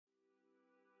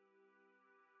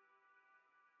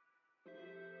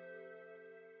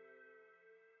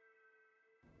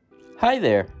Hi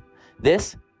there.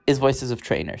 This is Voices of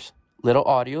Trainers, little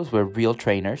audios where real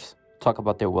trainers talk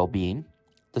about their well-being,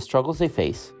 the struggles they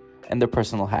face, and their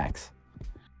personal hacks.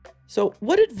 So,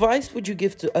 what advice would you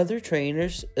give to other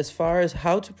trainers as far as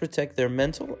how to protect their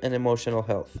mental and emotional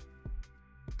health?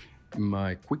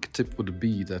 My quick tip would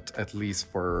be that at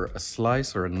least for a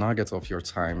slice or a nugget of your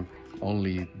time,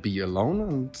 only be alone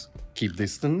and keep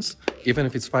distance. Even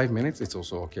if it's 5 minutes, it's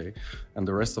also okay. And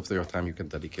the rest of your time you can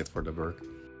dedicate for the work.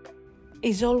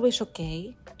 It's always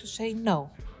okay to say no.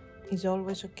 It's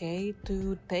always okay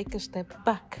to take a step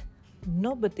back.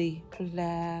 Nobody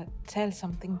will tell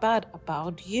something bad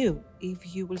about you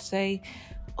if you will say,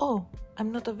 "Oh,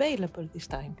 I'm not available this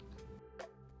time."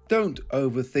 Don't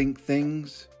overthink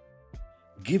things.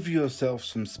 Give yourself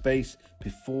some space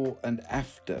before and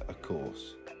after a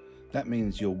course. That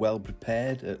means you're well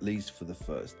prepared, at least for the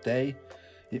first day.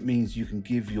 It means you can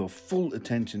give your full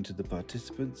attention to the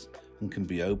participants and can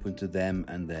be open to them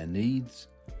and their needs.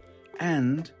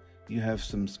 And you have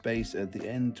some space at the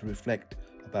end to reflect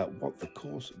about what the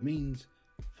course means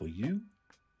for you,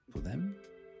 for them,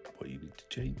 what you need to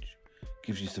change.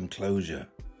 Gives you some closure.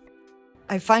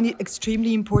 I find it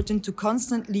extremely important to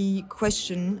constantly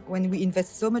question when we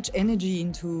invest so much energy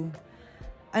into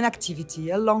an activity,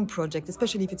 a long project,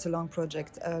 especially if it's a long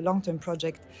project, a long-term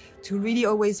project, to really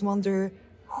always wonder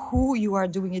who you are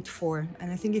doing it for.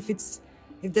 And I think if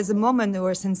there's a moment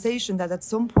or a sensation that at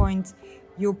some point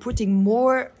you're putting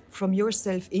more from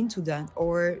yourself into that,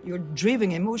 or you're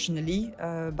driven emotionally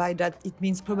by that, it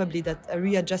means probably that a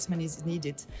readjustment is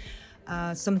needed.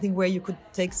 Something where you could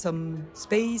take some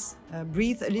space,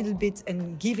 breathe a little bit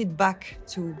and give it back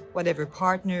to whatever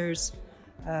partners,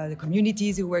 the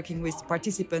communities you're working with,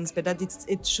 participants, but that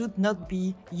it should not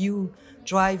be you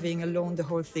driving alone the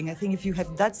whole thing. I think if you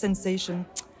have that sensation,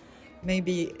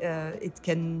 maybe it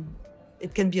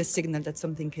can be a signal that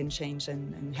something can change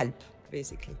and help,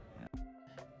 basically.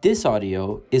 This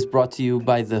audio is brought to you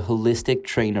by the Holistic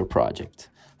Trainer Project,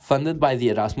 funded by the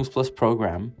Erasmus Plus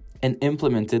program and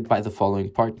implemented by the following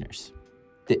partners: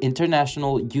 the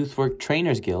International Youth Work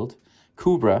Trainers Guild,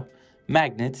 Cubra,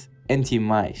 Magnet, and Team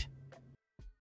Mais.